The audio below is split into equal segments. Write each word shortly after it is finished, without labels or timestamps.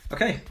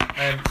Okay,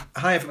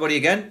 hi everybody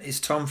again. It's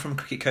Tom from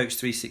Cricket Coach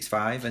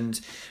 365 and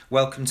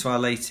welcome to our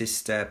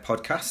latest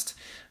podcast.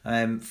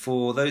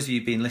 For those of you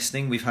who've been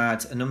listening, we've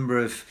had a number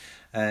of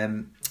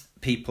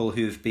people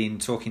who've been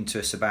talking to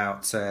us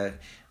about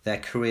their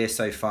career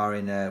so far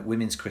in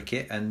women's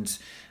cricket, and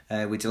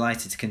we're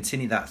delighted to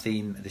continue that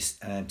theme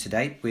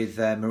today with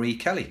Marie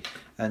Kelly.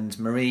 And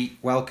Marie,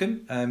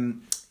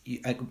 welcome.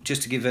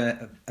 Just to give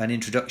an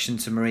introduction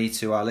to Marie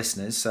to our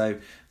listeners, so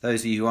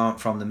those of you who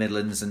aren't from the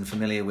Midlands and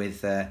familiar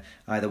with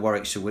either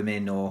Warwickshire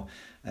Women or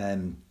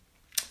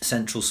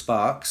Central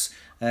Sparks,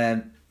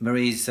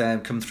 Marie's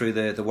come through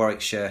the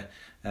Warwickshire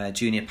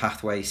junior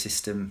pathway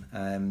system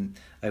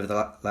over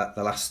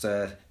the last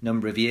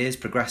number of years,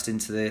 progressed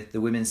into the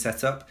women's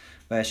setup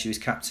where she was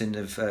captain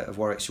of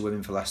Warwickshire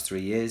Women for the last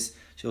 3 years.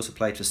 She also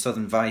played for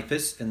Southern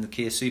Vipers in the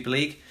Kia Super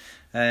League,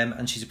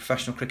 and she's a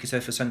professional cricketer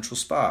for Central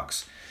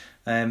Sparks.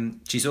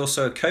 She's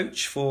also a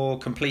coach for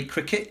Complete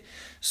Cricket,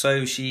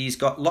 so she's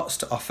got lots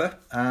to offer,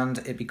 and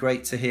it'd be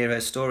great to hear her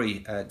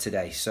story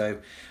today. So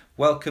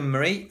welcome,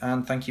 Marie,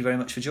 and thank you very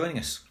much for joining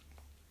us.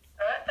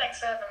 All right, thanks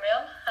for having me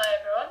on. Hi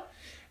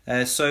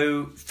everyone.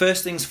 So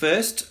first things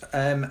first,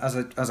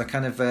 as I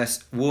kind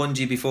of warned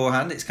you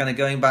beforehand, it's kind of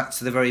going back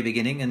to the very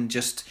beginning, and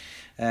just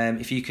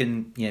if you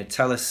can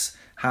tell us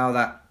how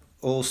that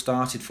all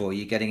started for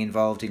you, getting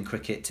involved in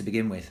cricket to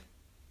begin with.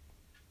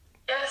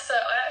 Yeah, so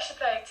I actually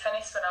played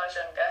tennis when I was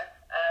younger.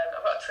 I've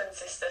got a twin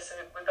sister, so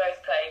we both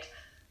played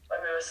when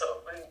we were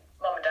when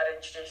Mum and Dad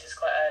introduced us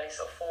quite early,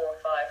 sort of 4 or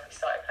 5, we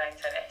started playing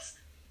tennis.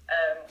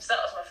 So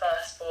that was my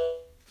first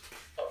sport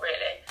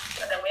really.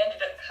 And then we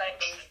ended up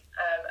playing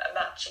a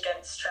match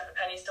against Trevor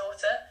Penny's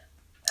daughter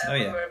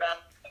when we were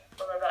about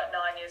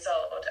 9 years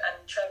old.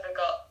 And Trevor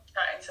got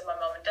chatting to my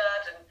mum and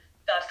Dad, and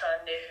Dad kind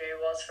of knew who he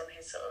was from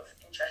his sort of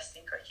interest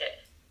in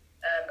cricket.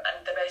 And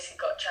they basically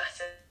got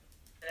chatting.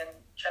 And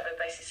Trevor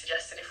basically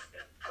suggested, if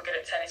we're good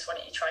at tennis, why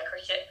don't you try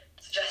cricket?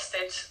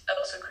 Suggested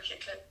also a cricket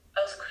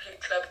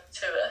club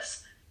to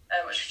us,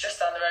 which was just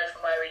down the road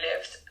from where we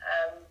lived.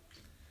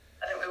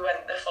 I think we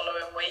went the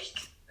following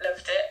week,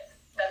 loved it,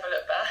 never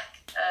looked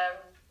back.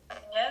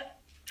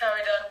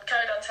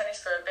 Carried on tennis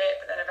for a bit,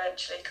 but then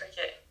eventually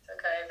cricket took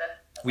over.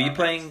 Were you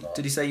playing?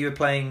 Did you say you were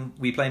playing?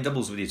 Were you playing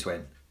doubles with your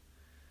twin?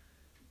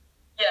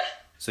 Yeah.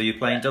 So you're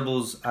playing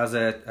doubles as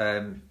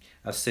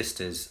as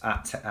sisters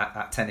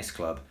at tennis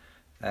club.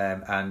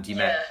 And you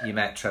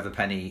met Trevor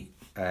Penny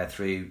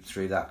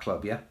through that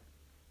club, yeah?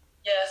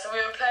 Yeah, so we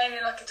were playing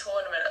in like a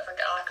tournament of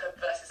like our club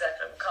versus their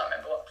club. I can't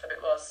remember what club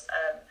it was,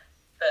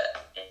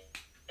 but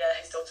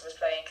his daughter was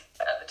playing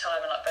at the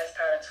time, and like both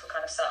parents were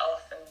kind of sat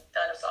off, and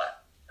Dad was like,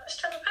 "That's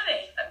Trevor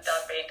Penny," and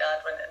Dad, being Dad,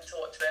 went and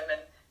talked to him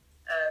and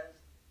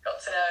got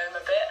to know him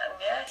a bit,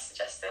 and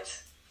suggested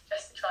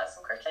trying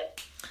some cricket.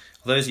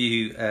 Well, those of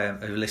you who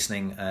are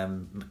listening,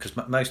 because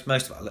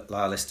most of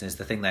our listeners,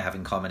 the thing they have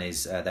in common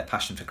is their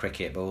passion for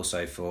cricket, but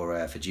also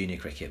for junior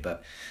cricket.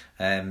 But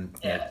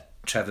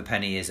Trevor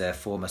Penny is a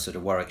former sort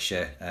of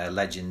Warwickshire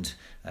legend.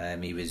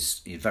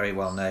 He's very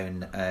well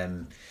known,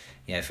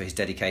 for his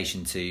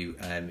dedication to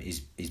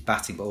his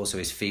batting, but also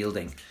his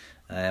fielding.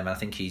 I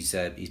think he's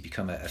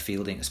become a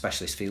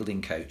specialist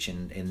fielding coach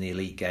in the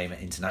elite game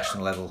at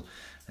international level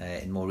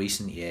in more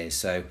recent years.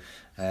 So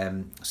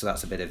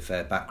that's a bit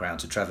of background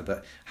to Trevor.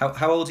 But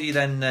how old are you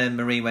then,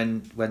 Marie,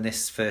 when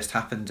this first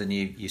happened and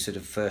you sort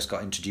of first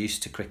got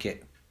introduced to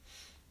cricket?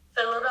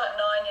 So we were about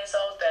 9 years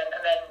old then,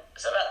 and then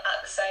sort of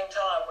at the same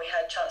time we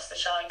had Chance to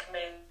Shine come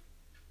in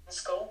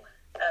school.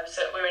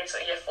 So we were in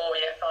sort of year 4,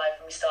 year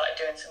 5, and we started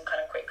doing some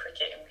kind of quick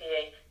cricket in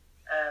PE.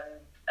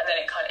 And then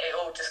it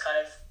all just kind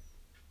of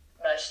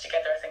merged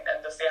together. I think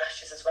then there was the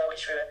Ashes as well,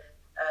 which we were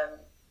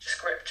just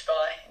gripped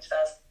by in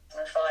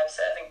 2005.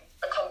 So I think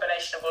a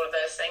combination of all of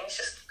those things,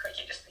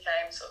 cricket just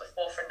became sort of the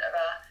forefront of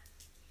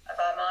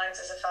our minds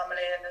as a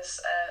family and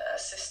as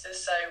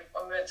sisters. So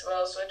when we went to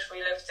Wellswood, we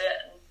loved it,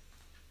 and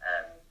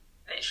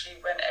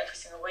literally went every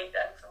single week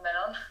then from then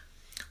on.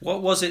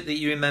 What was it that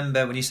you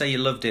remember when you say you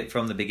loved it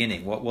from the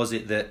beginning? What was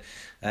it that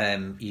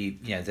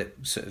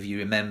you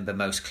remember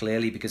most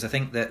clearly? Because I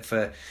think that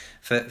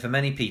for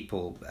many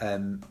people,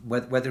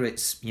 whether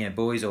it's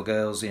boys or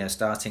girls,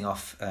 starting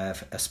off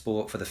a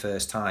sport for the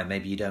first time,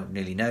 maybe you don't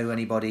really know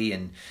anybody,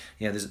 and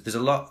there's a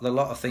lot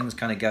of things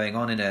kind of going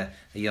on in a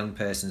young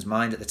person's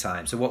mind at the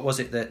time. So what was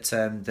it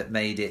that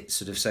made it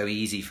sort of so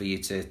easy for you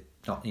to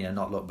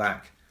not look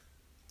back?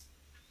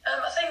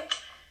 I think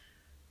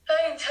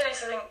playing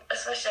tennis,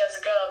 especially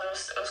as a girl, there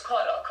was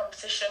quite a lot of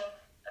competition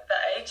at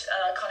that age, and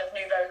I kind of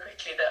knew very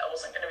quickly that I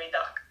wasn't going to be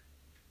that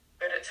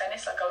good at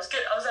tennis. Like I was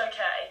good, I was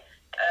okay,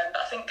 but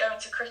I think going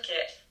to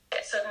cricket,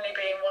 suddenly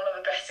being one of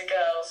the better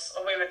girls,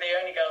 or we were the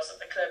only girls at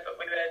the club, but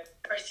we were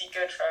pretty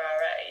good for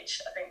our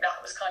age. I think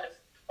that was kind of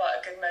quite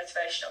a good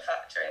motivational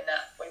factor in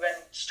that we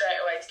went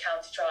straight away to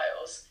county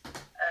trials,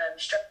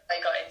 straight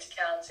away got into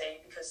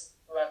county because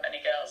there weren't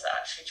many girls that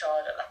actually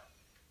trialled at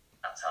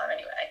that time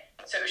anyway.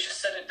 So it was just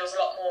sudden, there was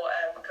a lot more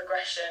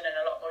progression and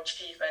a lot more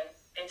achievement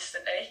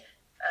instantly,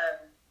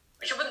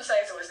 which I wouldn't say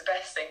is always the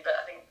best thing, but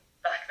I think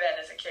back then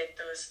as a kid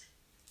there was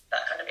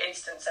that kind of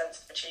instant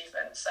sense of achievement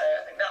achievement. So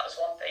I think that was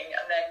one thing.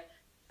 And then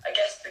I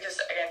guess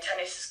because, again,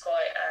 tennis is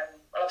quite,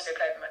 well, obviously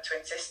I played with my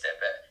twin sister,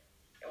 but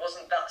it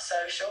wasn't that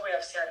social. We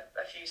obviously had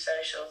a few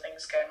social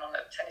things going on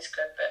at the tennis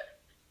club,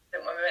 but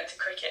then when we went to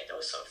cricket, there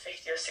was sort of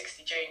 50 or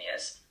 60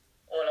 juniors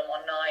all on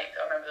one night.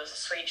 I remember there was a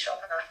sweet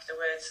shop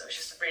afterwards. So it was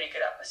just a really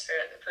good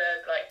atmosphere at the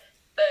club. Like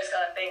those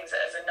kind of things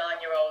that as a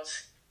 9-year-old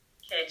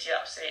kid you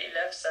absolutely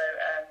love. So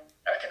I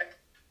reckon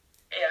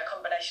a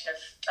combination of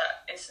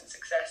that instant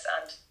success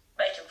and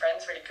making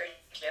friends really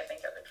quickly, I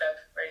think, at the club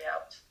really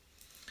helped.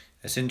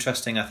 It's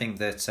interesting. I think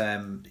that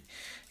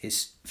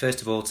it's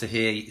first of all to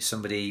hear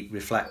somebody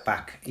reflect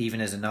back,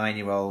 even as a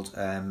 9-year-old,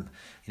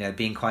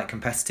 being quite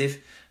competitive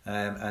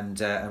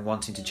and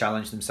wanting to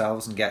challenge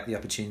themselves and get the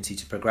opportunity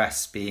to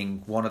progress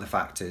being one of the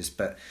factors.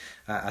 But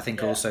I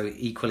think also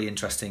equally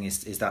interesting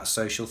is that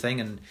social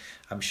thing, and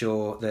I'm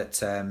sure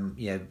that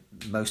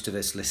most of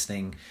us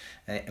listening,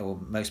 or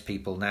most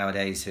people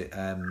nowadays,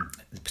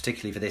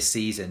 particularly for this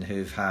season,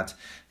 who've had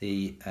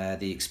the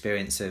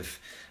experience of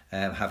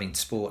having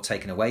sport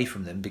taken away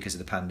from them because of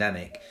the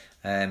pandemic,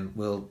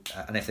 will,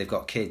 and if they've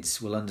got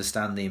kids, will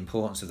understand the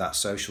importance of that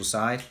social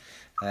side.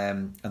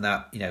 And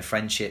that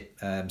friendship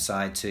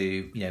side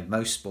to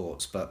most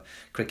sports, but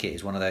cricket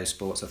is one of those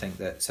sports I think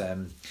that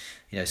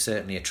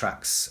certainly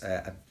attracts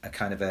a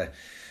kind of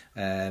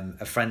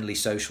a friendly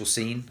social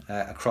scene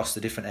across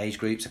the different age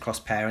groups, across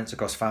parents,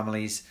 across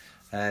families.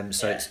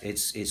 So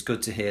it's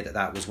good to hear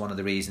that was one of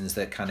the reasons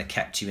that kind of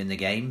kept you in the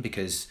game,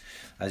 because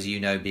as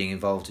you know, being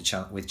involved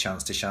with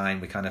Chance to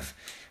Shine, we kind of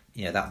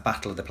that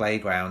battle of the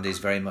playground is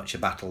very much a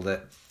battle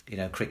that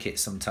cricket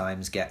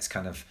sometimes gets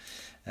kind of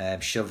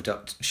shoved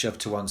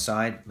to one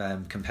side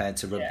compared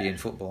to rugby and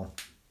football.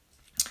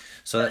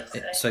 So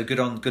good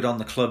on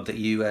the club that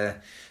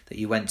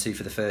you went to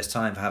for the first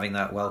time, for having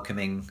that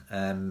welcoming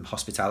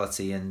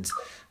hospitality and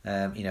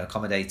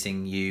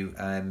accommodating you,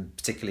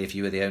 particularly if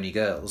you were the only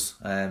girls,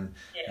 and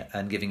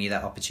giving you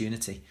that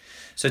opportunity.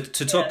 So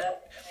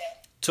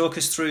talk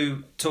us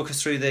through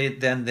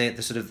the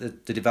sort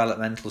of the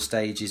developmental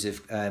stages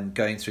of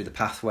going through the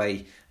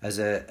pathway as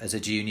a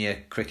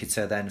junior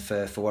cricketer then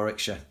for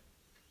Warwickshire.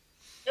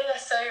 Yeah,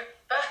 so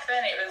back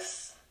then it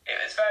was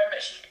very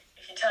much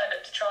if you turned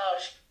up to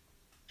trials,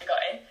 you got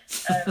in.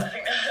 I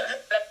think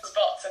that was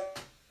spots, and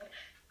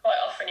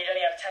quite often you'd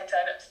only have 10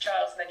 turn up to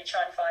trials, and then you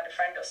try and find a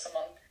friend or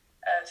someone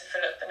to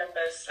fill up the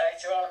numbers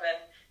later on. And then,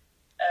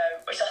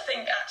 which I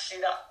think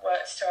actually that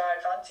worked to our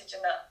advantage,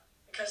 in that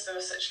because there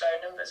were such low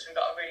numbers, we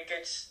got a really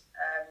good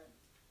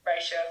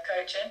ratio of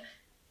coaching,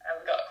 and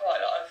we got quite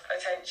a lot of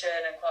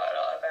attention and quite a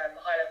lot of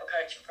high level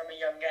coaching from a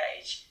young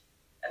age.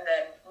 And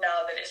then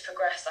now that it's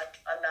progressed, I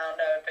now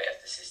know a bit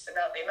of the system.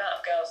 Now the amount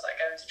of girls that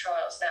go into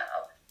trials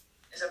now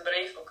is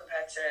unbelievable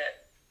compared to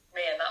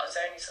me, and that was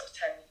only sort of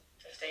 10,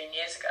 15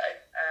 years ago.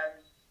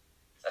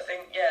 So I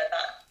think,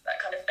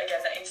 that kind of, again,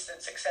 that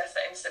instant success,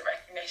 that instant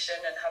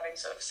recognition, and having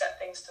sort of set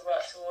things to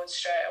work towards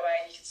straight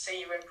away, and you can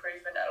see your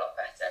improvement a lot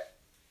better.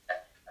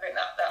 I think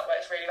that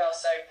works really well.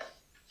 So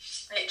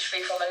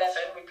literally from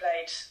 11, we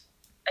played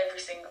every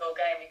single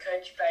game we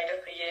could. You played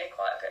up a year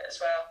quite a bit as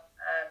well.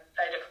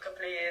 Played up a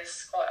couple of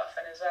years quite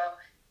often as well.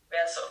 We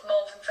had sort of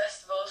Malvern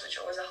festivals, which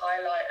are always a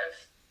highlight of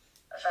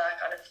our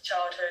kind of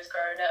childhood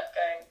growing up,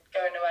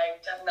 going away,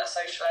 having that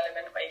social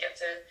element where you get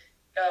to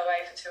go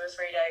away for 2 or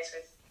 3 days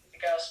with the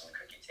girls from the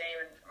cricket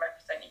team and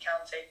represent your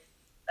county.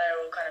 They're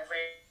all kind of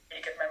really,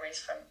 really good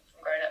memories from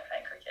growing up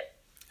playing cricket.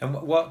 And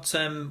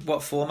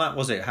what format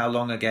was it? How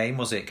long a game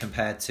was it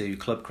compared to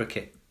club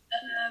cricket?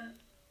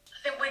 I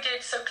think we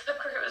did, so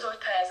club cricket was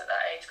always pairs at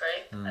that age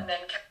group, and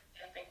then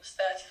I think it was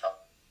 35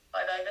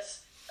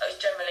 overs. That was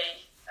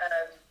generally,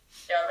 I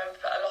remember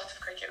a lot of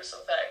cricket was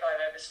sort of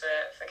 35 overs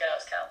for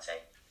girls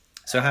county.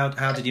 So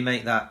how did you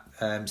make that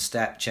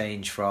step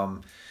change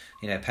from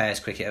pairs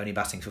cricket only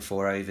batting for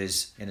 4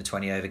 overs in a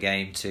 20 over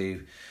game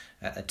to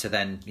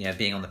then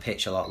being on the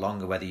pitch a lot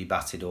longer, whether you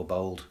batted or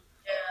bowled?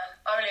 Yeah,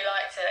 I really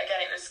liked it.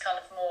 Again, it was kind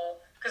of more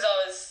because I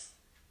was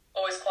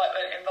always quite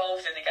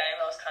involved in the game.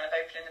 I was kind of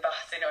opening the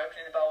batting or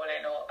opening the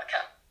bowling, or I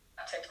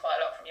captained quite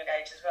a lot from young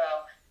age as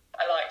well.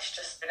 I liked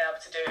just being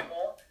able to do it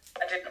more.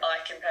 I didn't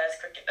like in pairs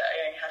cricket that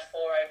I only had 4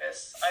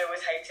 overs. I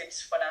always hated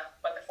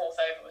when the 4th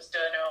over was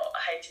done, or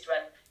I hated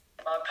when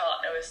my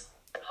partner was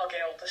hogging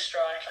all the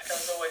strike. Like I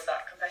was always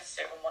that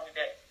competitive and wanted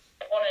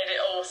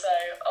it all. So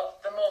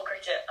the more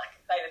cricket I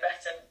could play, the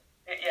better.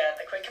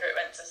 The quicker it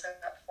went to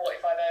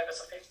 45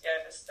 overs or 50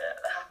 overs,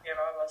 the happier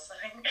I was, I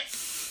think.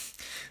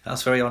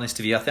 That's very honest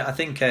of you. I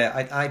think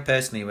I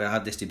personally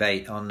had this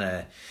debate on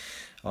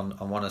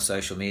one of the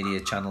social media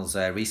channels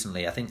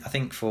recently. I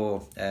think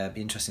for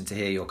be interesting to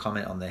hear your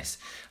comment on this.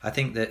 I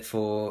think that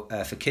for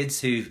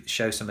kids who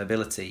show some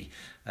ability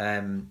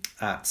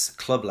at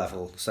club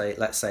level,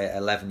 let's say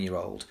an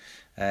 11-year-old,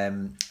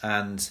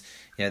 and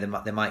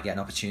they might get an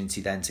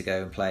opportunity then to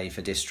go and play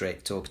for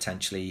district or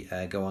potentially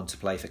go on to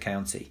play for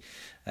county.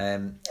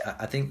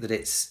 I think that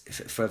it's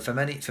for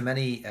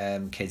many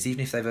kids, even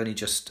if they've only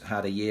just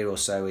had a year or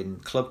so in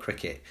club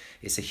cricket,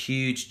 it's a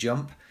huge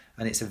jump.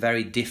 And it's a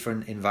very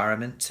different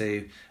environment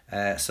to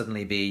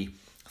suddenly be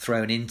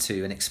thrown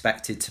into and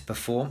expected to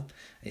perform.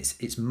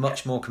 It's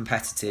much more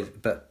competitive,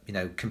 but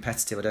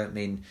competitive. I don't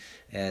mean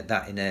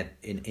that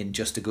in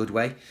just a good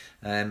way.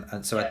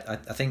 And so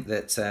I think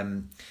that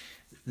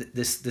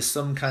there's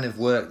some kind of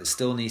work that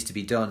still needs to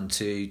be done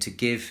to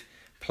give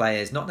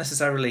players they're not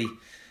necessarily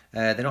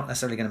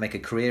going to make a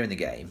career in the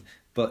game,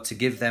 but to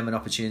give them an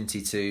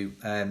opportunity to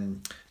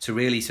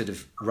really sort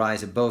of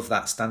rise above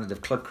that standard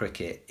of club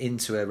cricket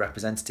into a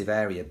representative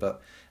area,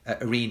 but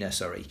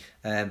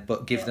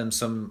give them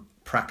some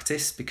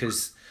practice,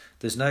 because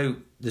there's no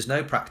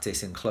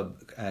practice in club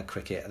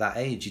cricket at that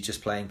age. You're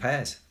just playing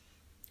pairs.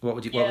 What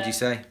would you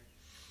say?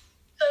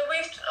 So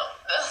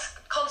that's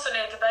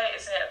constantly a debate,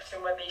 isn't it,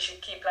 between whether you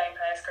should keep playing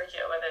pairs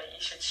cricket or whether you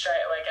should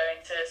straight away go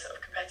into sort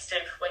of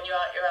competitive. When you're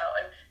out.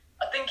 And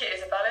I think it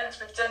is a balance.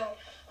 We've done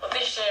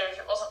this year. If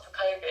it wasn't for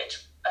COVID,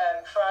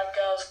 for our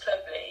girls'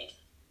 club league,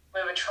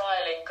 we were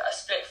trialling a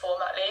split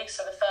format league.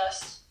 So the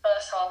first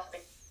half of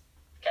the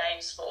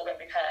games were all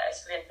going to be pairs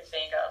for the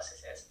 15 girls.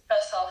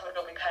 First half would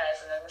all be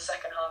pairs, and then the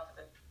second half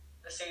of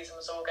the season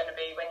was all going to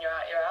be when you're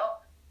out, you're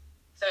out.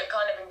 So it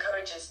kind of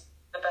encourages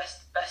the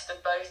best of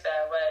both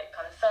there, where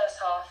kind of first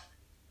half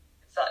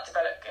it's that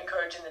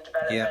encouraging the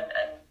development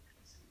and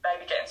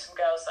maybe getting some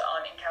girls that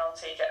aren't in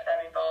county, get them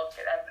involved,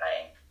 get them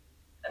playing,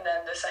 and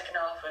then the second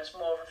half was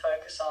more of a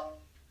focus on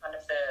kind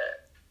of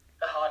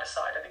the harder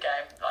side of the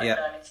game, like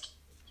learning to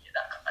keep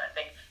that kind of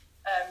thing.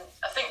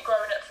 I think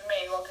growing up for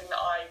me, one thing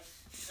that I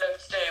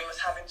loved doing was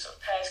having sort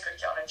of pairs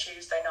cricket on a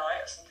Tuesday night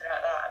or something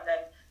like that, and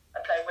then I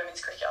played women's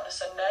cricket on a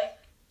Sunday.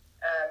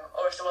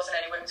 Or if there wasn't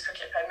any women's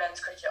cricket, play men's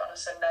cricket on a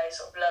Sunday,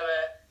 sort of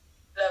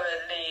lower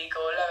league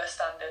or lower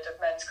standard of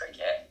men's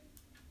cricket,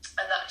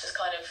 and that just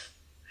kind of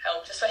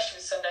helped, especially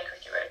with Sunday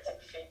cricket, where it's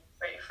typically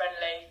pretty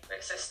friendly, but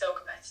it's still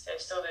competitive,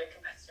 still the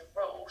competitive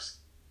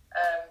rules,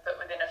 but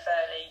within a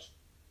fairly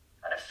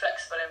kind of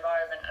flexible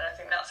environment. And I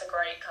think that's a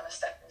great kind of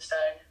stepping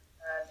stone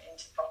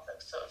into proper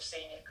sort of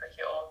senior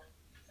cricket or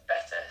a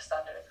better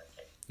standard of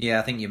cricket. Yeah,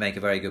 I think you make a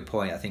very good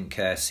point. I think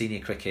senior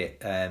cricket,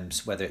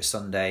 whether it's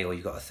Sunday or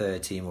you've got a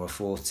third team or a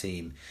fourth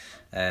team,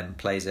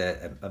 plays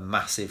a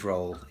massive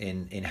role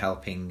in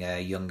helping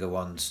younger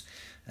ones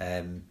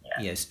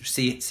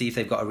see if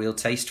they've got a real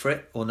taste for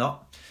it or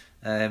not,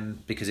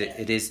 because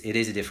it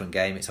is a different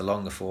game. It's a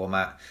longer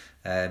format.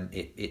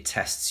 It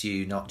tests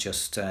you not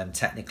just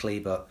technically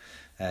but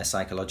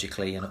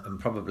psychologically, and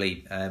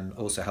probably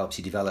also helps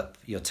you develop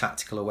your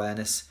tactical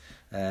awareness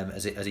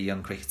as a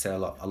young cricketer a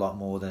lot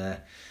more than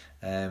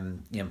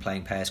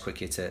playing pairs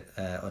cricket at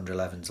under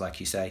 11s, like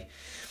you say.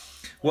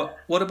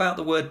 What about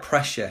the word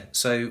pressure?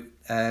 So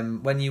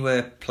when you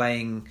were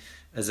playing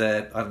as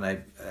a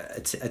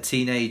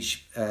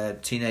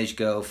teenage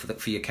girl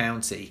for your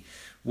county,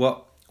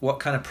 what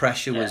kind of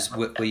pressure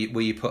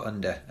were you put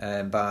under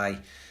by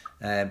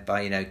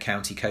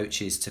county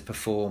coaches to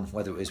perform,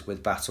 whether it was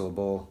with bat or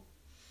ball?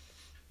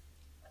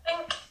 I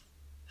think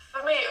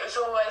for me it was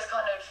always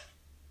kind of,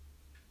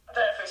 I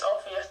don't know if it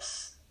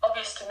was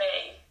obvious to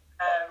me,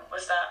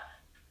 was that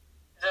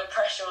the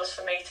pressure was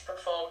for me to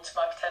perform to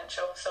my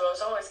potential. So I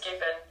was always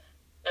given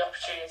the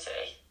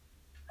opportunity,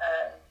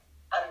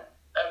 and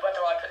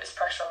whether I put this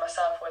pressure on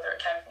myself, whether it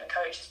came from the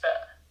coaches,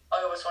 but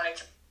I always wanted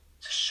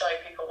to show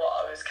people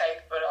what I was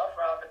capable of,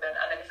 rather than,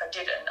 and then if I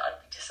didn't, I'd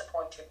be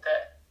disappointed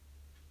that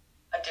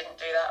I didn't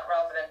do that,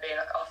 rather than being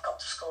like, oh, I've got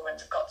to score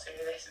runs, I've got to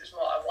do this. It was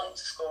more, I want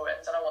to score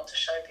runs and I want to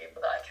show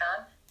people that I can.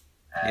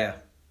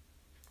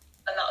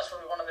 And that was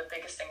probably one of the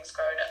biggest things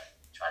growing up,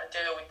 trying to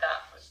deal with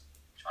that, was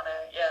trying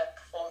to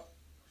perform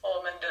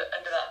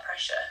under that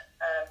pressure.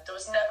 There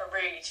was never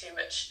really too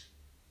much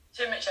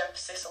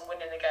emphasis on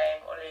winning the game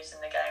or losing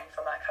the game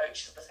from our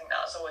coaches. I think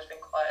that has always been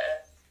quite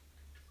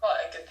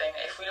a good thing.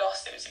 If we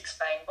lost, it was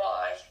explained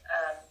why,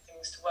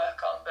 things to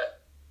work on,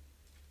 but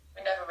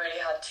we never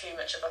really had too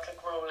much of like a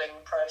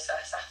grueling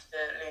process after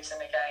losing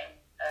the game.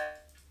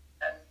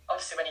 And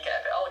obviously when you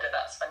get a bit older,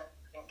 that's when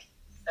I think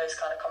those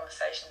kind of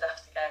conversations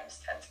after games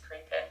tend to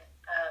creep in.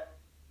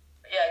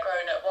 But yeah,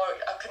 growing up,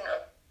 I couldn't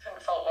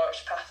fault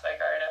Warwickshire pathway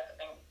growing up. I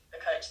think the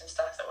coaching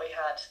staff that we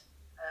had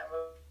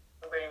were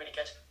really, really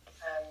good,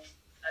 and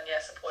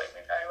supported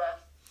me very well.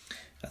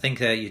 I think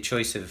your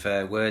choice of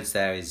words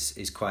there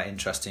is quite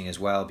interesting as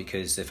well,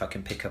 because if I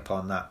can pick up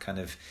on that kind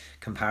of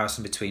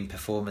comparison between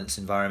performance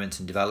environment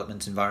and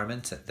development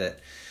environment, that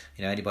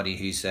anybody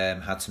who's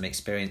had some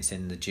experience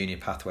in the junior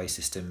pathway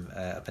system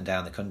up and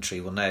down the country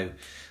will know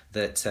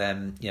that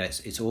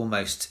it's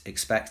almost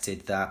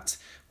expected that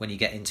when you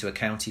get into a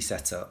county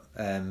setup,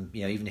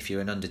 even if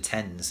you're an under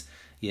 10s,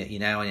 you're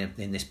now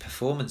in this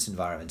performance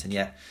environment, and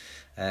yet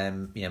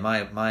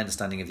my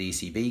understanding of the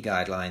ECB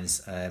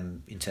guidelines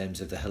in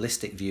terms of the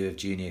holistic view of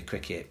junior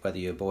cricket, whether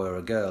you're a boy or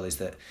a girl, is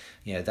that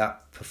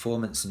that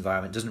performance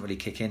environment doesn't really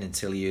kick in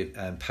until you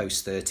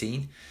post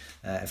 13.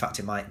 In fact,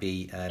 it might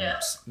be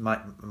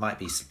might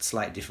be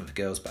slightly different for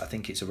girls, but I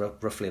think it's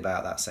roughly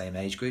about that same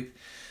age group.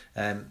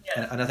 And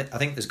I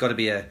think there's got to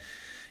be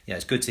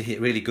it's good to hear,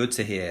 really good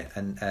to hear,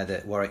 and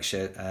that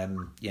Warwickshire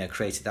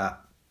created that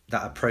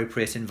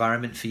appropriate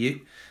environment for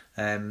you.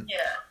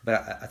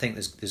 But I think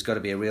there's got to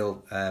be a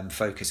real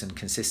focus and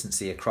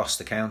consistency across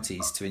the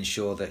counties to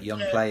ensure that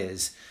young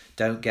players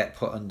don't get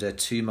put under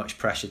too much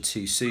pressure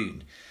too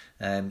soon.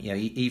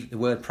 Even the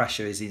word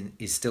pressure is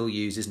still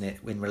used, isn't it,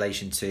 in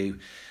relation to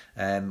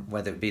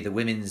whether it be the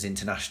women's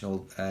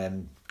international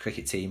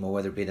cricket team or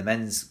whether it be the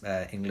men's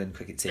England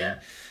cricket team,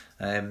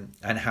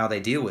 and how they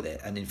deal with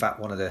it. And in fact,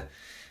 one of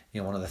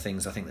the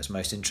things I think that's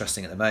most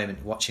interesting at the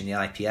moment, watching the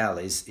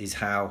IPL, is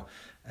how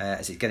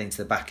as it's getting to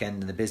the back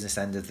end and the business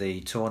end of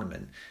the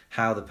tournament,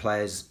 how the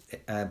players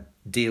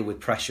deal with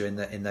pressure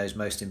in those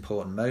most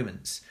important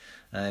moments.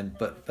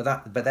 But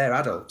they're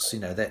adults,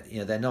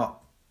 they're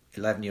not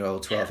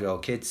 11-year-old,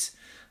 12-year-old kids.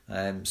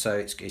 So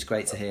it's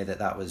great to hear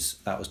that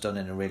was done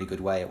in a really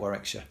good way at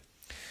Warwickshire.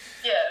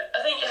 Yeah,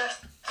 I think you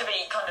have to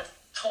be kind of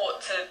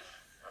taught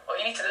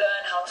you need to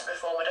learn how to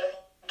perform. I don't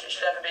think it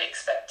should ever be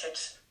expected.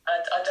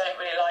 I don't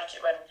really like it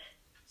when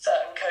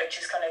certain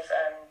coaches kind of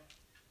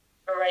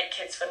berate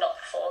kids for not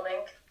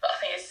performing. But I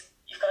think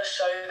you've got to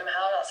show them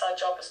how. That's our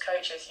job as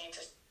coaches.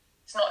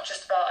 It's not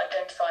just about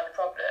identifying the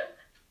problem.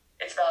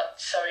 It's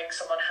about showing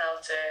someone how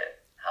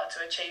to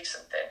achieve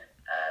something.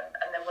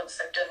 And then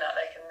once they've done that,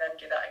 they can then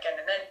do that again.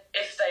 And then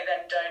if they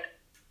then don't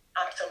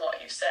act on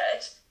what you've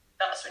said,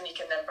 that's when you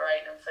can then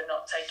berate them for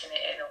not taking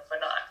it in or for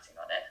not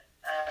acting on it.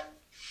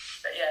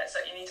 But yeah, so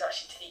you need to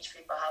actually teach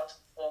people how to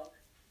perform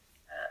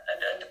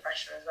under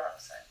pressure as well.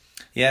 So.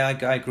 Yeah,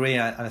 I agree.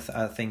 I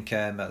think,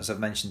 as I've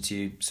mentioned to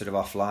you sort of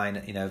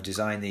offline, I've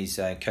designed these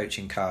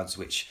coaching cards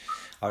which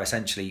are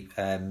essentially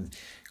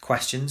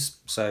questions.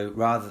 So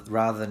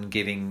rather than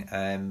giving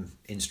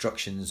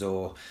instructions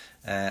or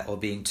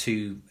being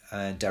too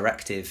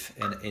directive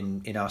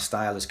in our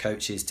style as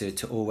coaches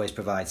to always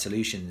provide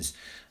solutions,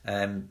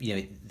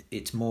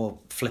 it's more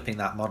flipping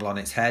that model on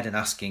its head and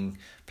asking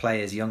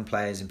players, young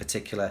players in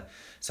particular,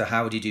 so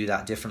how would you do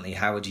that differently?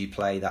 How would you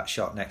play that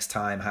shot next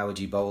time? How would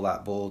you bowl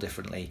that ball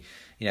differently?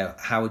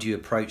 How would you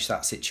approach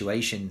that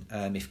situation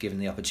if given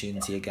the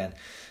opportunity again?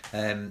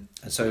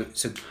 So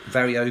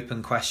very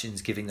open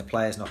questions, giving the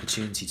players an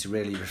opportunity to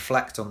really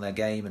reflect on their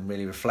game and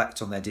really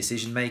reflect on their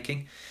decision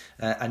making,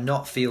 and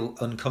not feel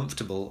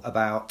uncomfortable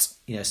about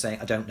saying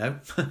I don't know,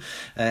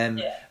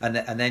 and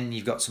then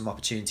you've got some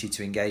opportunity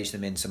to engage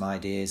them in some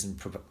ideas and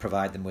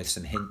provide them with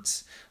some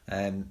hints,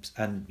 and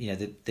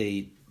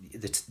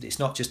it's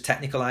not just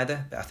technical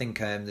either. I think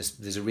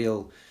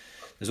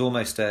there's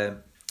almost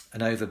an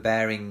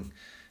overbearing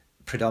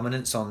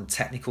predominance on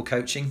technical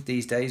coaching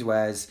these days,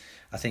 whereas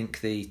I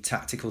think the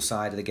tactical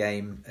side of the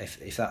game,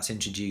 if that's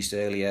introduced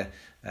earlier,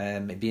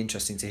 it'd be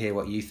interesting to hear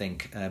what you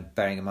think,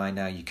 bearing in mind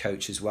now you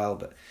coach as well,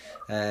 but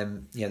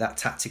that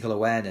tactical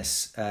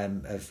awareness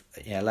of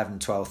 11,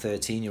 12,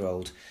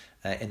 13-year-old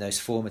in those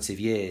formative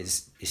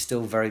years is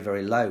still very,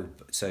 very low.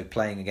 So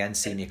playing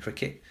against senior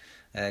cricket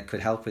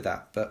could help with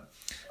that. But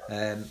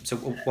so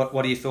what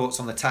are your thoughts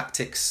on the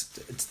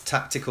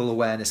tactical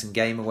awareness and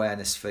game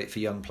awareness for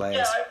young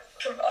players?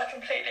 Yeah, I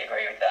completely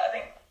agree with that. I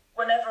think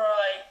whenever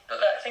I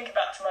think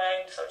back to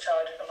my own sort of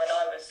childhood and when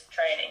I was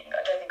training,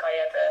 I don't think I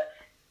ever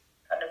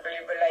kind of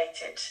really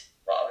related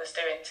what I was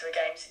doing to a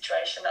game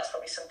situation. That's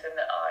probably something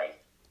that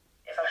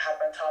if I had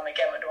my time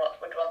again, would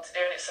want to do.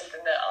 And it's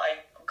something that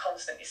I'm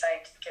constantly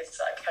saying to the kids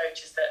that I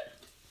coach, is that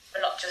we're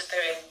not just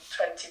doing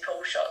 20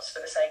 pull shots for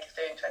the sake of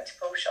doing 20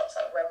 pull shots.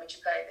 Like, when would you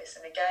play this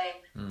in a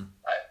game?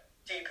 Like,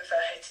 do you prefer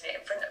hitting it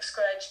in front of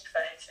square? Do you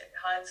prefer hitting it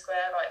behind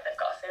square? Right,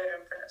 they've got a fielder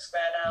in front of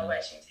square now.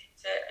 Where do you need to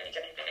hit it? Are you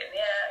going to hit it in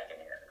the air? Are you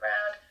going to hit it on the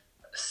ground?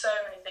 But there's so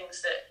many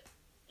things that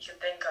you can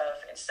think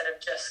of instead of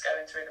just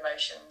going through the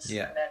motions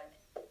and then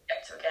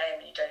get to a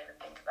game and you don't even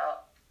think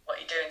about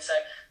what you're doing. So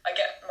I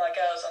get my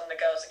girls on the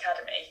Girls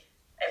Academy.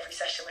 Every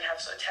session we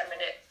have sort of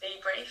 10-minute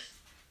debrief.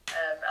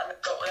 And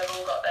they've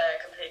all got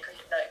their complete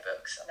cricket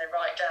notebooks, and they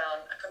write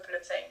down a couple of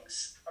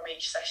things from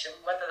each session,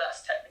 whether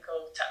that's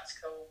technical,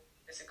 tactical,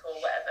 physical,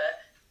 whatever,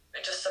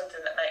 but just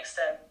something that makes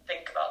them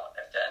think about what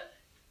they've done.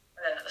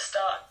 And then at the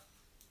start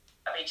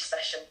of each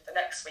session, the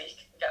next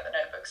week, we get the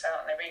notebooks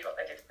out and they read what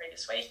they did the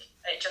previous week.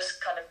 And it just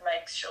kind of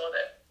makes sure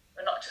that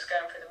we're not just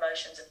going through the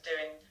motions of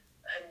doing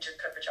 100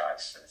 cover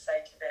drives for the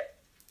sake of it,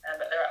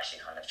 but they're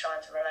actually kind of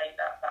trying to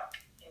relate that back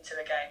into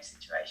a game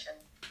situation.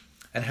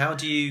 And how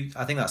do you?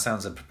 I think that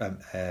sounds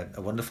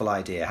a wonderful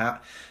idea.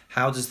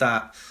 How does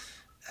that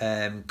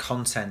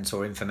content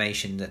or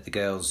information that the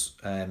girls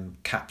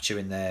capture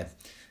in their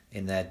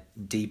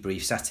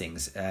debrief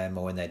settings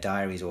or in their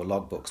diaries or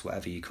logbooks,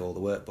 whatever you call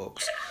the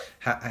workbooks,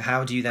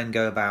 how do you then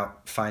go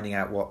about finding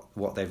out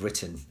what they've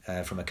written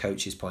from a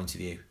coach's point of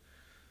view?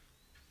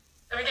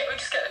 We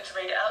just get them to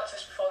read it out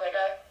just before they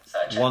go.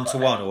 So one to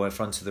one or in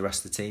front of the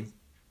rest of the team?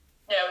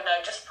 No,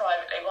 just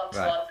privately, one to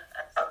one.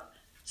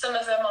 Some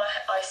of them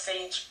I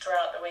see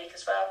throughout the week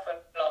as well for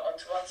like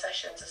one-to-one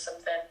sessions or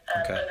something.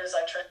 Others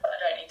I trust, but I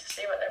don't need to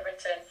see what they've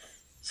written.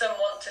 Some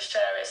want to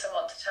share it, some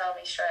want to tell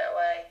me straight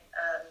away.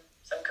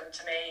 Some come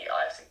to me.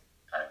 I have to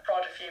kind of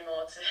prod a few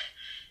more to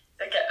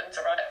get them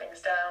to write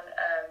things down.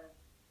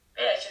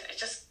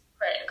 It's just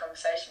creating a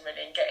conversation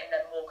really and getting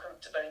them more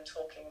comfortable in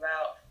talking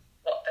about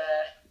what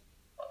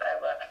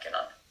they're working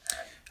on.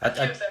 A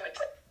few of them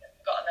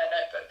got on their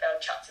notebook, they'll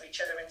chat to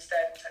each other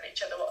instead and tell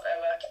each other what they're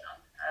working on.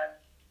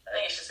 I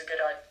think it's just a good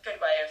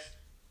way of,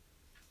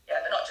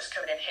 they're not just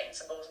coming in, hitting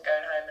some balls and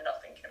going home and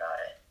not thinking about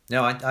it.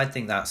 No, I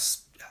think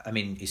that's, I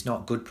mean, it's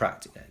not good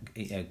practice,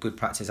 good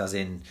practice as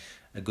in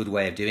a good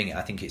way of doing it.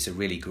 I think it's a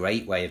really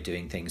great way of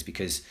doing things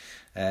because,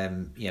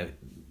 on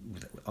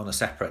a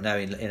separate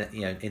note,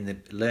 in the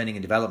learning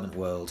and development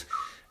world,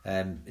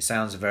 it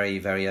sounds very,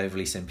 very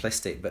overly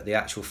simplistic, but the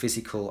actual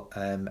physical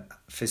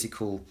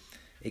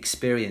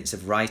experience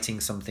of writing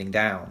something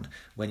down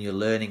when you're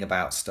learning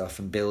about stuff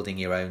and building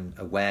your own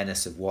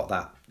awareness of what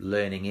that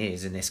learning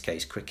is, in this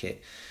case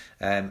cricket,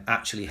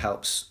 actually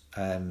helps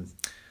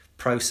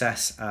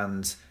process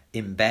and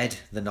embed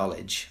the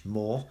knowledge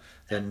more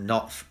than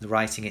not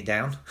writing it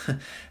down.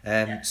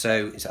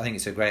 So I think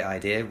it's a great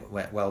idea.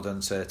 Well done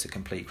to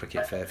Complete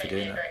Cricket for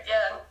doing that.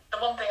 Yeah, and the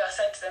one thing I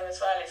said to them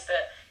as well is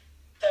that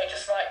don't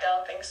just write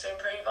down things to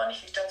improve on.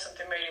 If you've done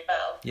something really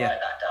well, write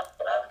that down as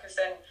well, because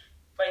then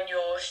when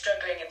you're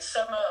struggling in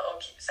summer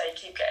or say you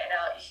keep getting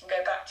out, you can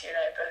go back to your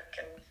notebook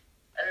and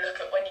look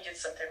at when you did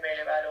something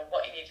really well or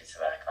what you needed to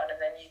work on,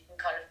 and then you can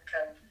kind of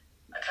become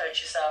a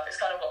coach yourself. It's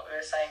kind of what we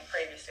were saying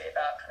previously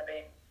about kind of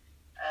being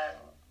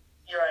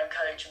your own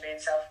coach and being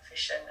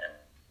self-efficient and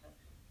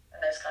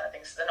those kind of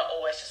things. So they're not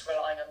always just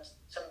relying on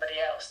somebody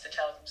else to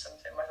tell them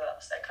something, whether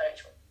that's their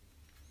coach or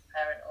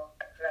parent or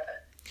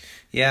whoever.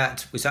 Yeah,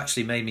 it's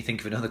actually made me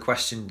think of another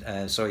question.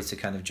 Sorry to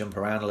kind of jump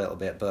around a little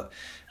bit, but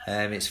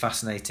it's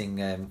fascinating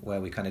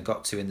where we kind of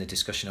got to in the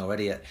discussion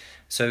already.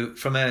 So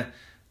from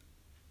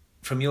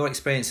your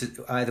experience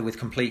either with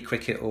Complete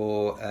Cricket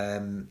or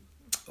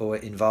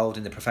involved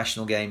in the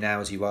professional game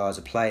now as you are as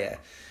a player,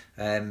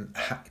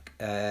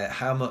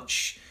 how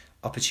much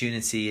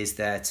opportunity is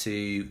there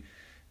to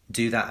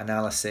do that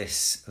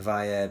analysis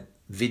via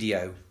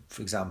video,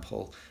 for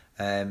example,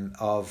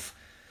 of,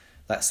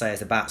 let's say,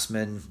 as a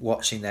batsman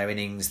watching their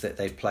innings that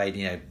they've played,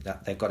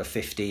 that they've got a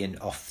 50 and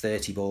off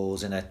 30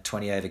 balls in a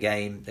 20 over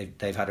game,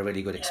 they've had a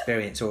really good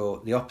experience, or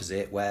the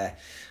opposite where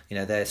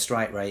their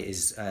strike rate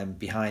is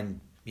behind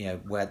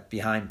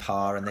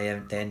par and they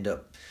end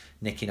up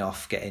nicking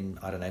off, getting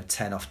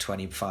 10 off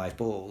 25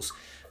 balls.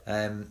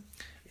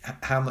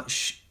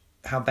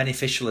 How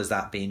beneficial has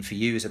that been for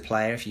you as a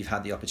player if you've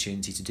had the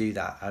opportunity to do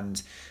that,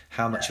 and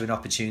how much of an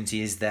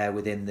opportunity is there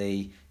within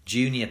the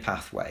junior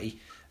pathway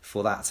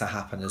for that to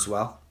happen as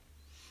well?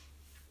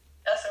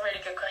 That's a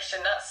really good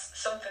question. That's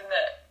something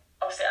that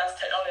obviously as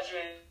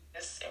technology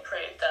has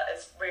improved, that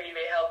has really,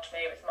 really helped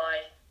me with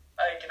my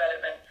own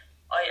development.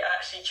 I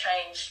actually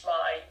changed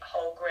my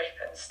whole grip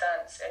and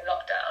stance in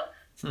lockdown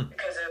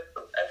because of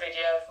a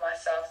video of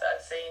myself that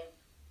I'd seen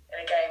in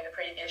a game the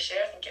previous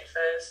year. I think it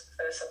was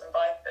for the Southern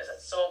Vipers. I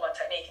saw my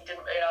technique and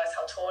didn't realise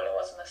how tall I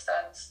was in the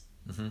stance.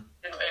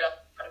 Didn't realise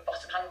how kind of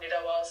bottom-handed I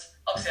was.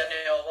 Obviously I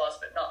knew I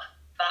was, but not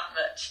that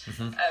much.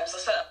 So I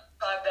spent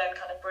time then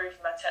kind of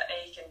improving my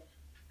technique and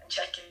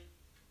checking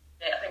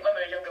it. I think when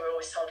we were younger we were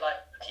always told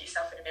look at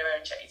yourself in the mirror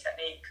and check your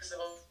technique, because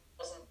there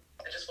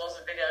just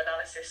wasn't video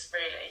analysis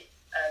really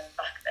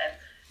back then.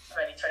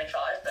 I'm only 25,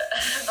 but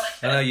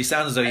back then. I know, you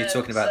sound as though you're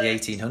talking about the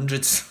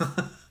 1800s.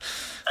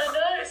 I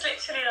know, it's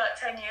literally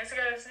 10 years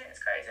ago, isn't it?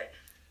 It's crazy.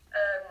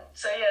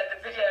 The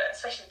video,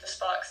 especially with the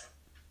sparks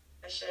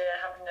this year,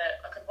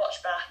 I could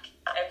watch back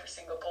every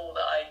single ball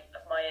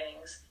of my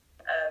innings,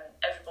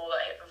 every ball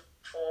that I hit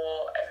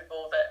before, every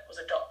ball that was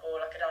a dot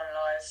ball. I could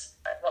analyse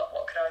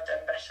what could I have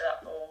done better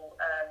that ball.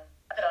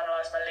 I could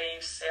analyse my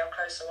leaves, see how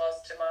close I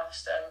was to my off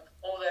stump,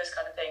 all those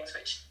kind of things,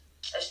 which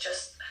has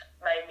just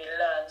made me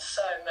learn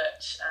so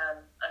much.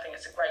 I think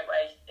it's a great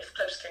way, if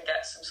clubs can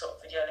get some sort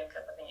of video link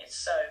up, I think it's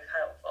so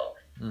helpful.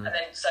 And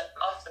then so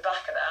off the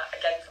back of that,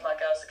 again for my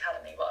girls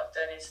academy, what I've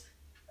done is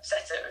I've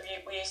set it,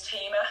 we use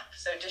Team App,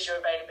 so it does your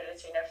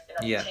availability and everything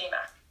on the Team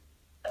App.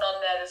 And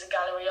on there there's a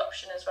gallery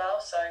option as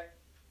well, so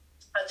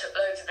I took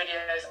loads of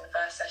videos in the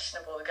first session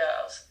of all the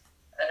girls,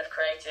 and then I've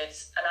created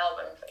an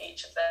album for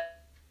each of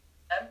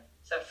them,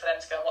 so for them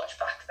to go and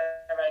watch back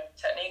their own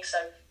technique.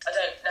 So I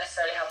don't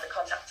necessarily have the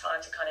contact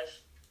time to kind of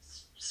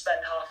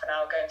spend half an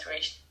hour going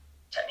through each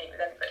technique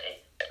with everybody,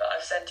 but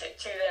I've sent it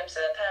to them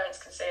so their parents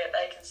can see it,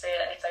 they can see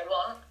it, and if they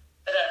want,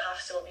 they don't have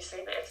to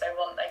obviously, but if they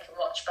want, they can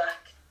watch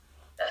back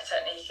their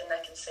technique and they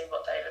can see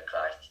what they look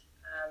like,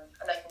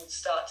 and they can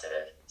start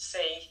to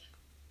see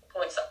the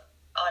points that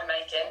I'm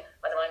making,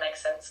 whether I make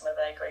sense and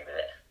whether they agree with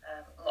it,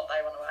 and what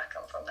they want to work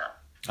on from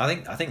that. I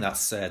think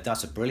that's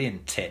a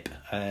brilliant tip.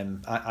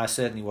 I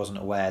certainly wasn't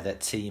aware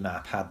that Team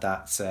App had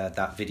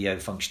that video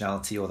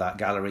functionality or that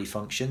gallery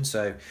function.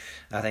 So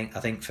I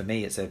think for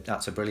me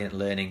that's a brilliant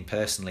learning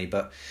personally.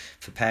 But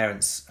for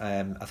parents,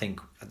 I think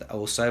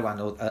also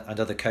and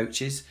other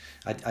coaches,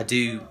 I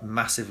do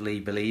massively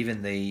believe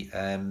in the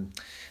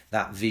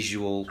that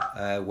visual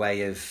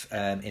way of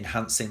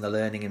enhancing the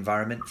learning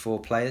environment for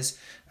players.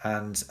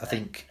 And I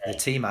think the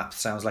Team App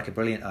sounds like a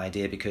brilliant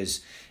idea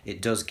because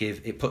it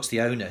puts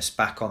the onus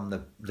back on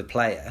the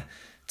player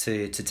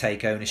to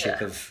take ownership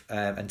of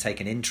and take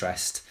an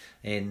interest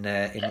in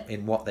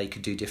what they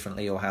could do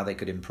differently or how they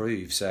could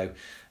improve. So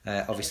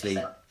obviously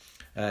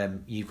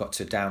you've got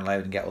to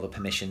download and get all the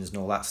permissions and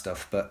all that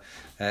stuff. But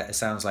it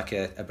sounds like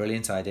a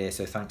brilliant idea.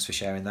 So thanks for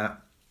sharing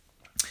that.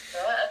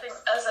 Right, I think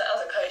as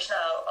a coach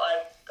now,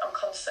 I'm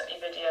constantly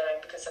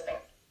videoing, because I think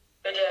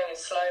videoing in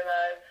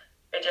slow-mo,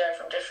 videoing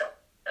from different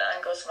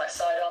angles, from like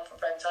side on, from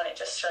front on, it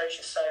just shows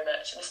you so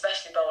much. And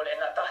especially bowling,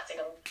 like batting,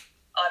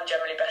 I'm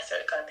generally better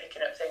at kind of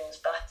picking up things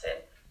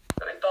batting,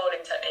 but with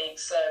bowling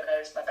techniques,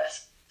 slow-mo is my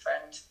best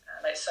friend.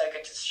 It's so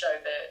good to show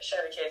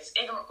the kids,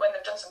 even when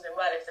they've done something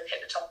well, if they've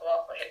hit the top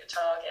off or hit the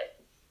target,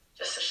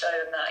 just to show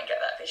them that and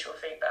get that visual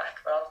feedback,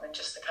 rather than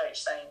just the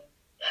coach saying,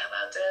 yeah,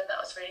 well done,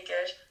 that was really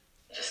good.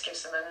 It just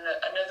gives them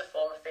another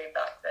form of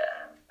feedback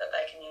that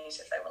they can use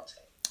if they want to.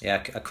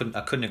 Yeah, I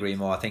couldn't agree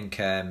more. I think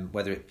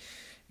whether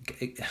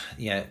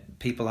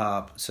people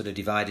are sort of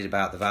divided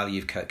about the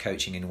value of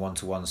coaching in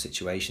one-to-one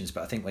situations,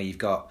 but I think where you've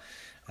got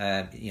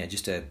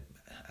just an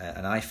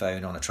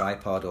iPhone on a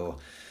tripod, or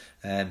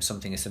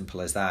something as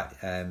simple as that,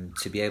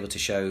 to be able to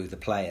show the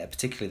player,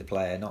 particularly the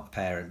player, not the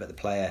parent, but the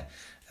player,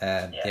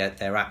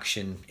 their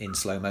action in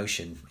slow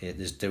motion.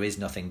 There is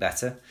nothing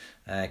better,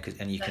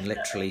 and you can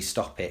literally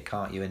stop it,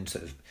 can't you? And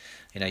sort of,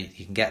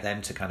 you can get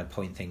them to kind of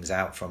point things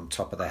out from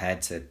top of the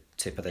head to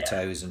tip of the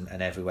toes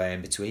and everywhere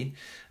in between.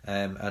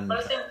 But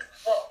I think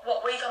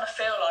what we're going to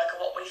feel like, or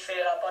what we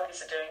feel our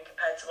bodies are doing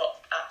compared to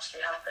what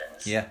actually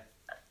happens,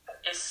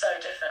 is so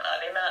different.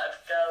 Like the amount of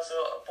girls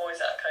or boys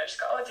that I coach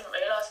go, I didn't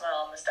realise my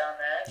arm was down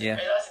there. I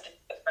didn't realise I did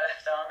my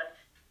left arm, and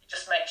it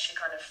just makes you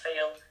kind of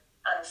feel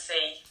and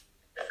see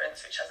the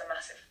difference, which has a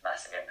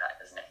massive impact,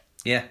 doesn't it?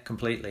 Yeah,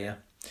 completely. Yeah.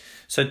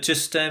 So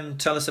just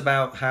tell us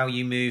about how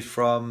you moved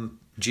from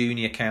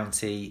junior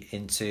county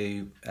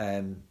into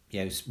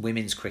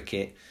women's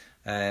cricket,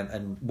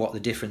 and what the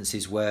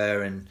differences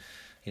were, and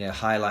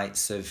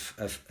highlights of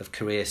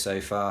career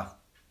so far.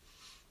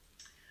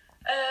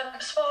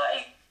 So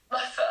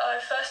I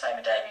first made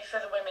my debut for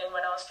the women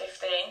when I was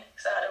 15,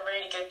 because I had a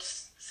really good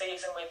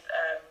season with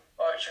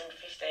Warwickshire under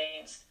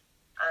 15s,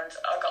 and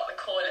I got the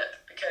call up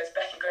because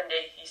Becky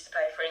Grundy used to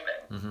play for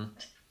England. Mm-hmm.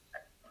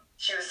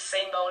 She was a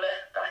seam bowler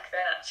back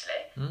then,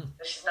 actually.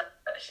 So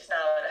she's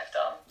now a left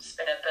arm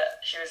spinner,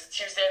 but she was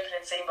the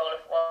opening seam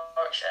bowler for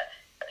Warwickshire.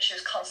 But she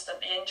was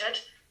constantly injured,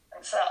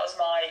 and so that was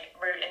my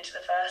route into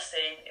the first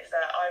team. Is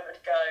that I would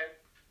go,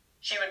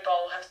 she would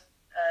bowl her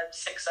 6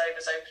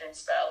 overs opening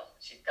spell.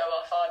 She'd go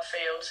off hard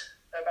field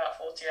for about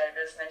 40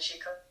 overs, and then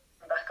she'd come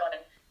back on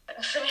and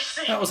finish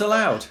the... That was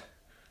allowed?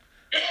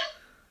 Yeah.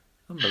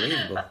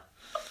 Unbelievable.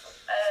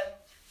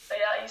 So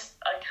yeah,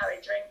 I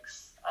carried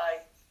drinks, I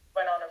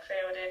went on and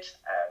fielded,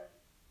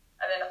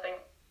 and then I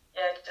think,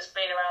 just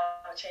being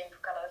around the team for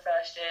kind of the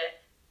first year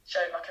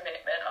showed my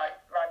commitment. I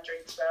ran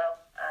drinks well.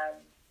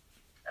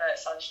 It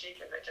sounds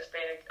stupid, but just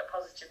being a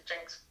positive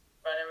drinks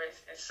runner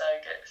is so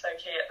good, so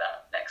key at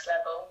that next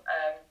level.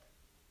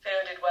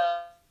 Fielded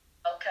well,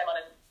 came on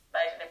and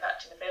made an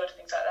impact in the field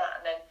and things like that,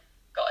 and then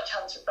got a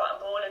chance with bat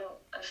and ball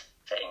and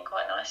fit in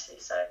quite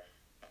nicely. So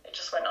it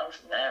just went on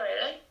from there,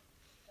 really.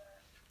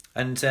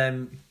 And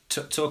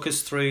talk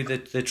us through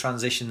the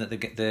transition that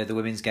the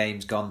women's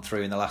game's gone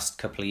through in the last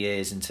couple of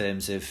years in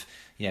terms of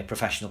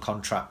professional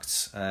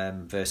contracts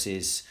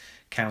versus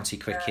county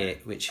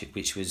cricket,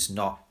 which was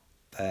not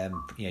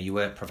you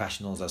weren't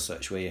professionals as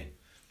such, were you?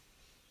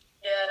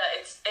 Yeah, no,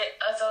 it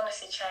has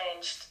honestly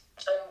changed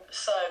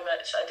so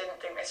much. I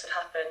didn't think this would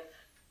happen.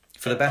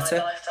 For the better?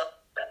 My lifetime.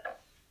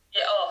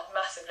 Yeah,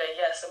 massively.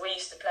 Yeah, so we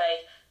used to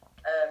play.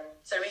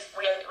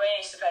 We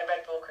used to play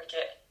red ball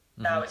cricket.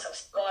 Mm-hmm. Now it's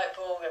obviously white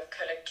ball. We have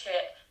coloured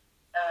kit.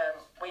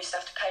 We used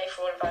to have to pay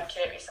for all of our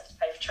kit. We used to have to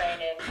pay for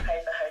training, pay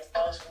for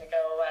hotels when we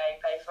go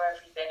away, pay for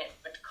everything. It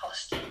would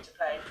cost you to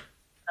play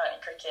county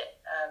cricket,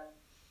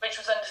 which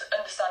was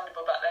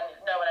understandable back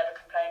then. No one ever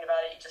complained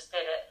about it. You just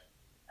did it.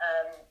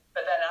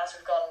 But then as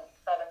we've gone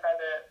further and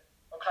further,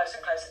 or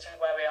closer and closer to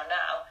where we are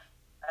now,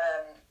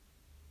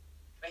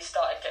 we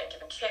started getting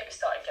given kit. We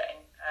started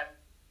getting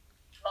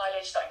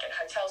mileage, started getting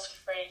hotels for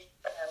free,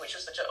 which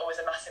was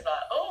always a massive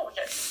we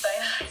get to stay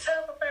in a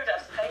hotel for free. We don't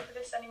have to pay for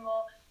this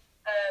anymore.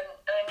 And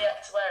then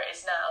to where it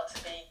is now, to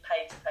be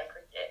paid to play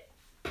cricket.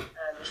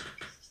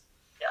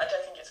 I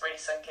don't think it's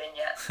really sunk in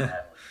yet.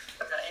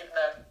 Even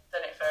though I've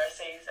done it for a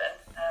season,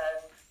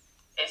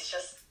 it's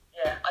just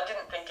I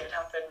didn't think it would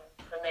happen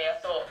for me. I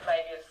thought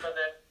maybe for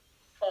the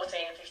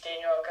 14 and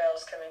 15-year-old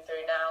girls coming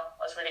through now,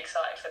 I was really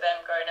excited for them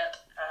growing up.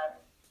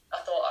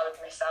 I thought I would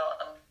miss out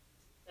on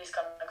these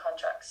kind of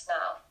contracts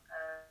now.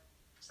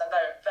 So I'm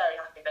very, very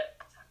happy that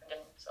it's happened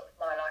in sort of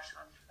my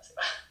lifetime, as it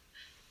were.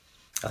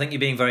 I think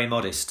you're being very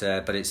modest,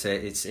 but it's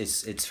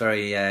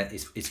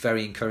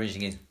very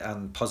encouraging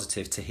and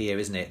positive to hear,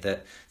 isn't it,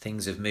 that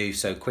things have moved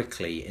so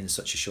quickly in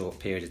such a short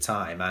period of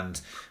time, and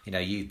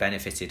you've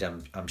benefited.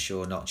 I'm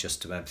sure not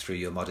just through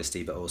your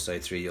modesty, but also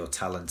through your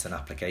talent and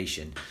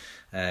application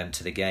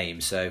to the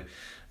game. So,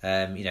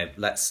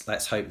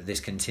 let's hope that this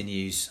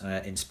continues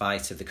in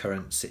spite of the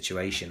current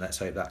situation. Let's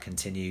hope that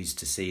continues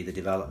to see the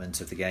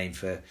development of the game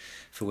for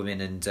women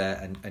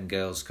and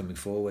girls coming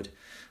forward.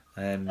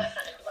 Definitely.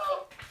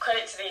 Well,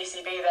 credit to the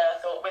ECB there. I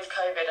thought with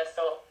COVID,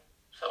 sort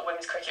of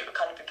women's cricket would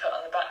kind of be put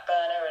on the back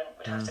burner.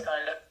 we'd have to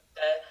kind of look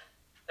at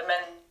the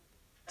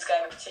men's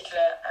game in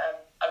particular.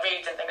 I really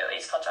didn't think that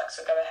these contracts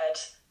would go ahead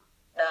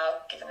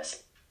now, given the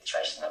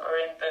situation that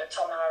we're in, but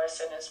Tom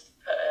Harrison has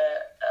put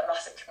a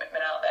massive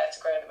commitment out there to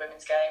grow the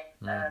women's game,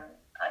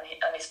 and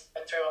he's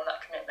put through on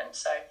that commitment.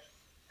 So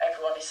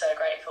everyone is so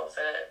grateful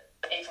for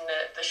even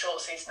the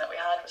short season that we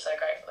had. We're so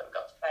grateful that we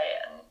got to play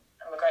it, and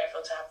we're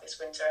grateful to have this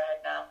winter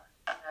ahead now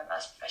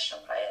as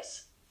professional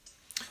players.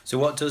 So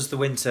what does the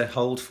winter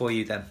hold for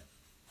you then?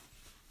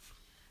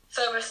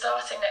 So we're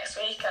starting next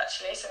week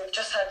actually, so we've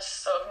just had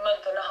sort of a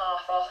month and a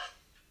half off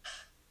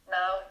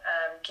now,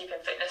 keeping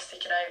fitness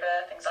ticking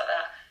over, things like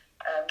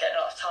that, getting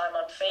a lot of time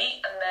on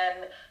feet, and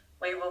then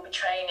we will be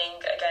training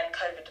again,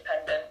 COVID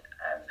dependent,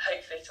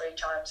 hopefully 3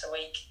 times a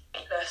week,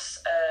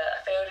 plus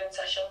a fielding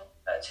session,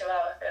 a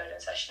 2-hour fielding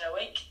session a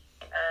week,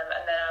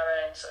 and then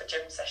our own sort of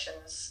gym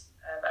sessions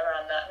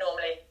around that.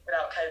 Normally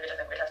without COVID I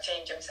think we'd have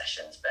team gym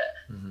sessions, but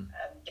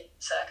given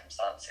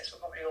circumstances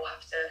we'll probably all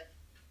have to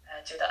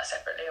do that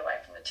separately away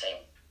from the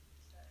team.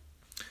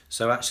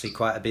 So actually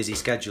quite a busy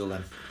schedule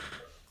then.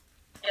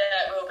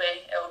 Yeah, it will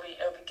be.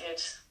 It'll be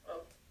good.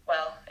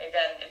 Well,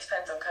 again, it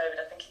depends on COVID.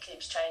 I think it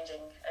keeps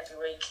changing every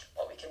week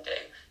what we can do,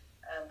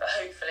 but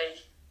hopefully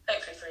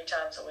 3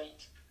 times a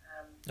week.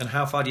 And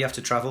how far do you have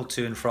to travel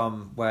to and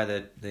from where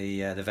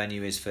the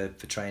venue is for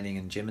training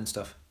and gym and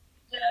stuff?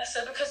 Yeah,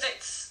 so because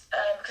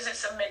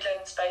it's a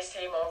Midlands-based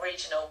team or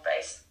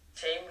regional-based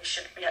team, we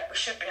should be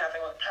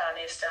having, what the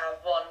plan is to have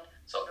one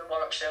sort of in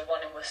Warwickshire,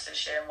 one in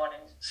Worcestershire, and one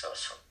in sort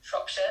of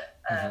Shropshire.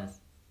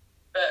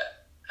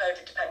 But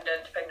COVID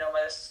depending on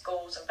whether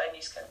schools and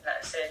venues can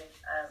let us in.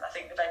 I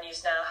think the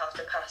venues now have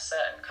to pass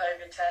certain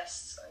COVID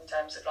tests in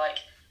terms of like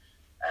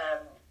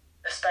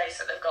the space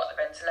that they've got, the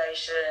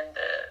ventilation,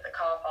 the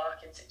car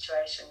parking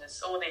situation.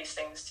 There's all these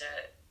things to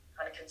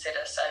kind of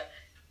consider. So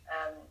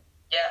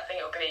I think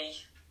it'll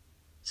be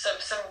some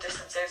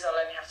distances I'll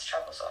only have to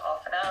travel sort of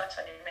half an hour,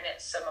 20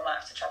 minutes. Some I might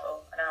have to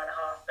travel an hour and a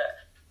half, but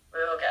we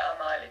will get our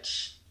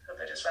mileage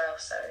covered as well.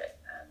 So it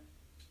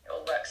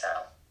all works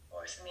out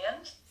for us in the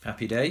end.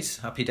 Happy days,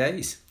 happy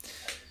days.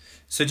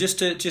 So just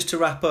to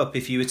wrap up,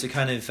 if you were to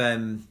kind of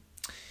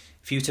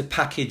if you were to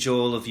package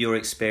all of your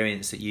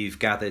experience that you've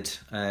gathered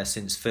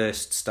since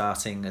first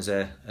starting as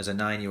a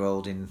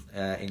 9-year-old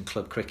in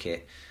club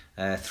cricket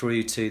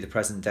through to the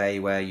present day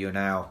where you're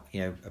now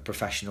a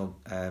professional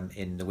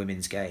in the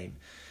women's game,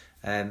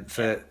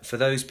 for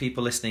those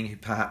people listening who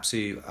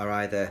are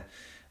either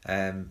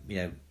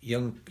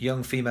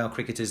young female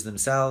cricketers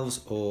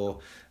themselves, or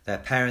their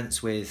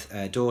parents with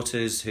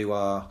daughters who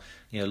are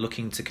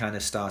looking to kind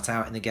of start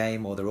out in the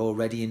game, or they're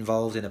already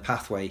involved in a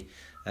pathway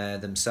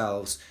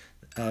themselves,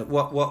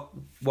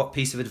 what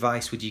piece of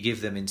advice would you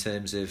give them in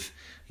terms of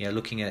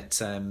looking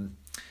at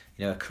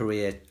a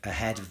career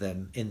ahead of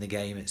them in the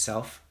game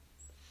itself?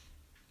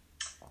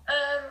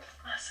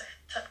 That's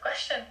a tough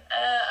question.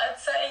 I'd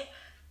say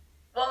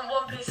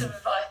one piece of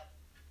advice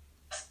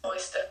that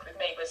always stuck with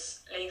me was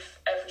leave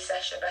every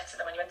session better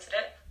than when you entered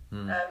it.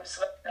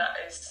 So whether that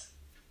is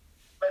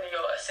whether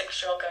you're a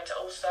 6-year-old going to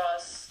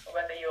All-Stars or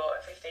whether you're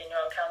a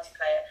 15-year-old county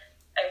player,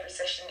 every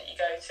session that you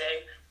go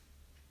to,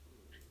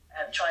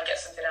 try and get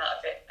something out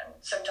of it. And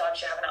sometimes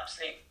you have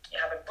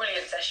a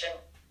brilliant session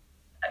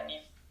and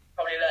you've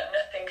probably learned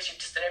nothing because you've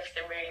just done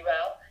everything really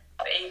well.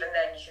 But even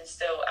then, you can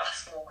still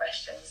ask more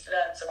questions,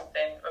 learn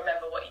something,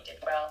 remember what you did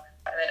well,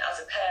 and then as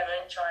a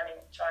parent, try and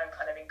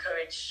kind of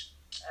encourage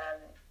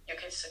your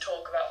kids to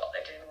talk about what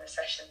they did in the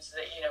session so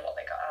that you know what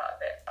they got out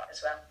of it as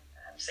well.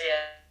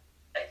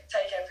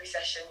 Take every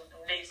session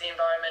and leave the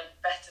environment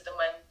better than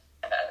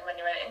when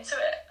you went into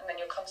it, and then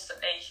you're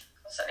constantly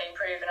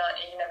improving, aren't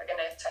you? You're never going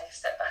to take a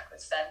step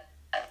backwards then.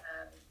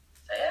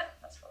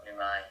 That's probably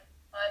my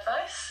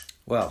advice.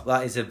 Well,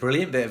 that is a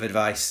brilliant bit of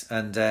advice,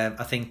 and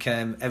I think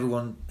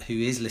everyone who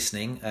is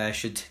listening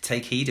should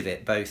take heed of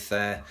it, both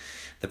the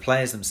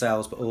players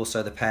themselves but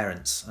also the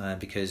parents,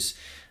 because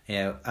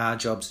our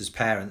jobs as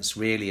parents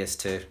really is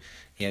to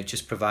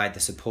just provide the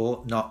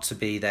support, not to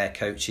be their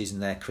coaches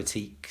and their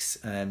critiques,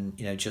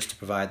 just to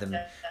provide them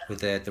with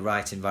the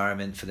right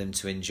environment for them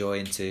to enjoy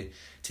and to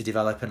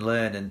develop and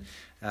learn. And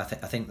I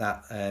think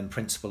that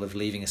principle of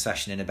leaving a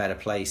session in a better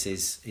place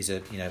is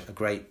a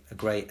great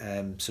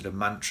sort of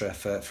mantra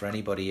for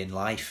anybody in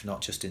life,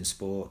 not just in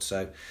sport.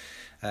 So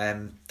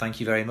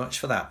thank you very much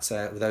for that.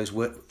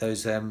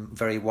 Those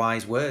very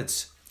wise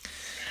words.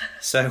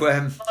 So well, they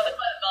weren't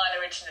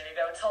mine originally.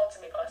 They were told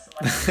to me by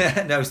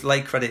someone. No, it's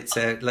lay credit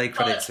to. I can't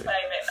claim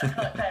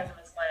them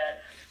as my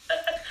own.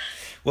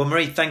 Well,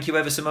 Marie, thank you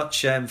ever so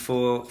much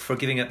for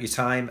giving up your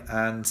time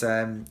and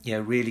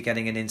really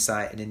getting an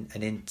insight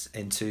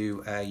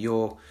into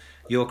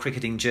your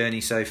cricketing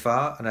journey so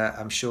far. And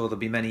I'm sure there'll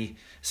be many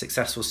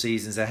successful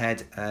seasons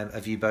ahead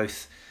of you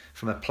both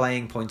from a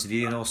playing point of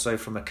view and also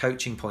from a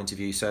coaching point of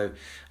view. So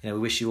we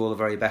wish you all the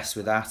very best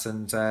with that.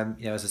 And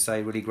as I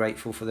say, really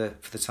grateful for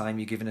the time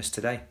you've given us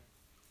today.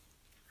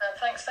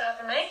 Thanks for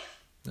having me.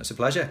 That's a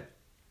pleasure.